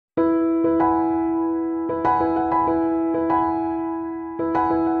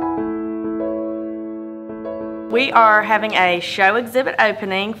We are having a show exhibit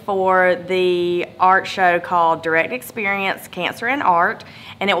opening for the art show called Direct Experience Cancer and Art,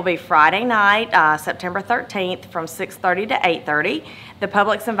 and it will be Friday night, September 13th from 6:30 to 8:30. The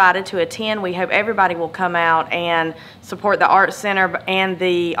public's invited to attend. We hope everybody will come out and support the Art Center and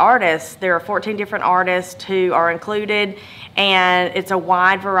the artists. There are 14 different artists who are included, and it's a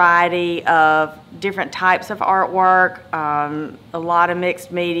wide variety of different types of artwork, a lot of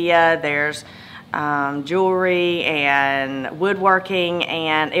mixed media. There's jewelry and woodworking,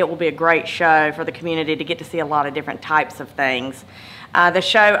 and it will be a great show for the community to get to see a lot of different types of things. The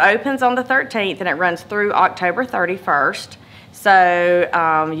show opens on the 13th and it runs through October 31st.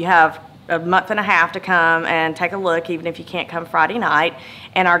 So you have a month and a half to come and take a look, even if you can't come Friday night.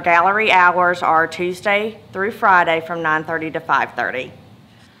 And our gallery hours are Tuesday through Friday from 9:30 to 5:30.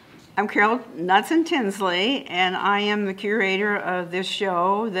 I'm Carol Knudsen Tinsley, and I am the curator of this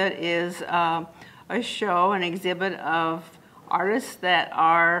show that is a show, an exhibit of artists that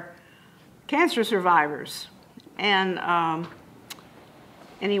are cancer survivors. And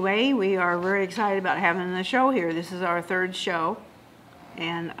anyway, we are very excited about having the show here. This is our third show,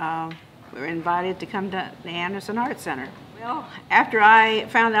 and we were invited to come to the Anderson Art Center. Well, after I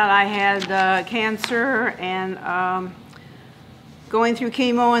found out I had cancer and going through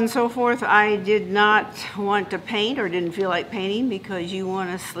chemo and so forth, I did not want to paint, or didn't feel like painting, because you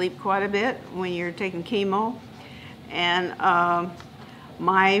want to sleep quite a bit when you're taking chemo. And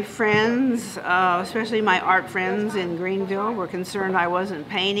my friends, especially my art friends in Greenville, were concerned I wasn't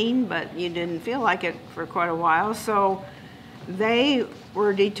painting, but you didn't feel like it for quite a while. So they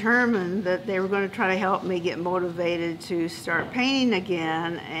were determined that they were going to try to help me get motivated to start painting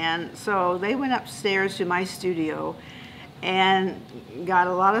again. And so they went upstairs to my studio and got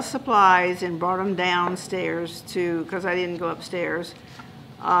a lot of supplies and brought them downstairs to, because I didn't go upstairs,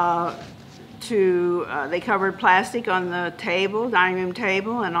 they covered plastic on the table, dining room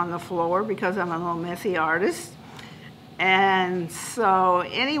table, and on the floor, because I'm a little messy artist. And so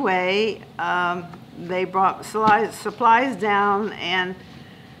anyway, they brought supplies down, and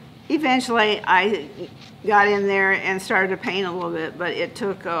eventually I got in there and started to paint a little bit, but it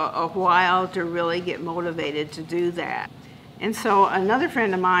took a while to really get motivated to do that. And so another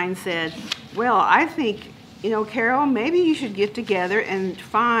friend of mine said, well, I think, you know, Carol, maybe you should get together and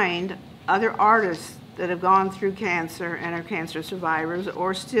find other artists that have gone through cancer and are cancer survivors,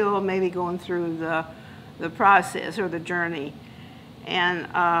 or still maybe going through the process or the journey. And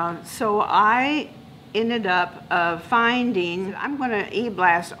so I ended up finding, I'm going to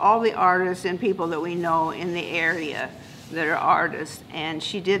e-blast all the artists and people that we know in the area that are artists. And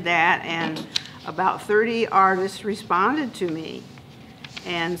she did that, and about 30 artists responded to me.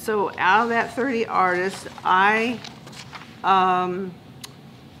 And so out of that 30 artists, I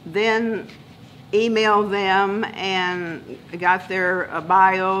then emailed them and got their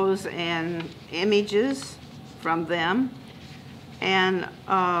bios and images from them. And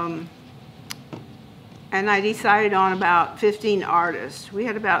I decided on about 15 artists. We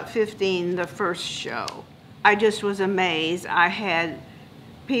had about 15 the first show. I just was amazed. I had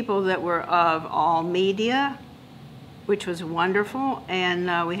people that were of all media, which was wonderful.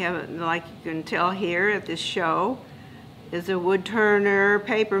 And we have, like you can tell here at this show, is a wood turner,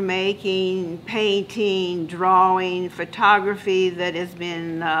 paper making, painting, drawing, photography that has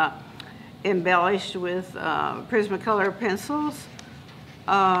been embellished with Prismacolor pencils,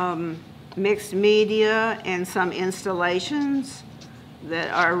 mixed media, and some installations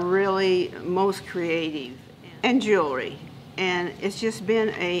that are really most creative, and jewelry. And it's just been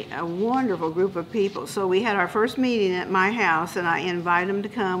a wonderful group of people. So we had our first meeting at my house, and I invited them to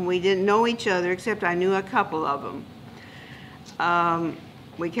come. We didn't know each other, except I knew a couple of them.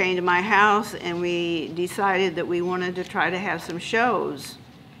 We came to my house, and we decided that we wanted to try to have some shows.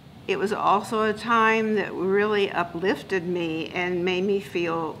 It was also a time that really uplifted me and made me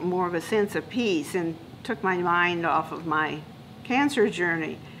feel more of a sense of peace, and took my mind off of my cancer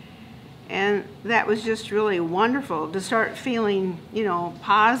journey. And that was just really wonderful to start feeling, you know,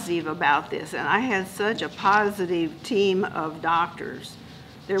 positive about this. And I had such a positive team of doctors.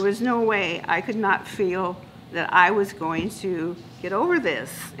 There was no way I could not feel that I was going to get over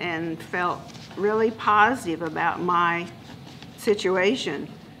this, and felt really positive about my situation.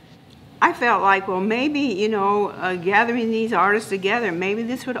 I felt like, well, maybe, you know, gathering these artists together, maybe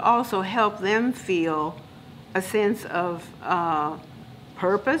this would also help them feel a sense of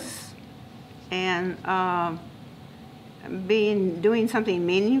purpose, and doing something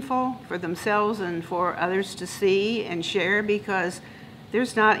meaningful for themselves and for others to see and share, because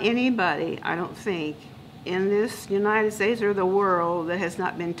there's not anybody, I don't think, in this United States or the world that has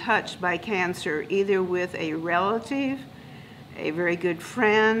not been touched by cancer, either with a relative, a very good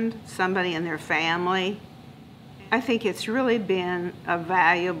friend, somebody in their family. I think it's really been a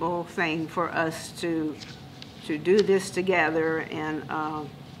valuable thing for us to do this together and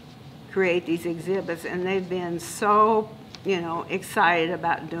create these exhibits, and they've been so excited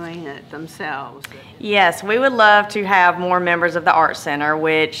about doing it themselves. Yes, we would love to have more members of the Art Center,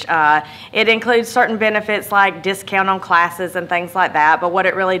 which it includes certain benefits like discount on classes and things like that, but what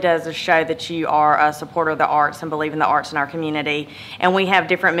it really does is show that you are a supporter of the arts and believe in the arts in our community. And we have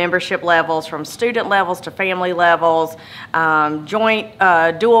different membership levels, from student levels to family levels, joint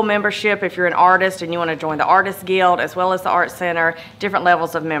dual membership if you're an artist and you want to join the Artist Guild as well as the Art Center, different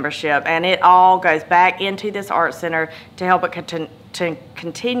levels of membership. And it all goes back into this Art Center to help it to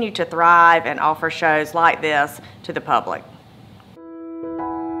continue to thrive and offer shows like this to the public.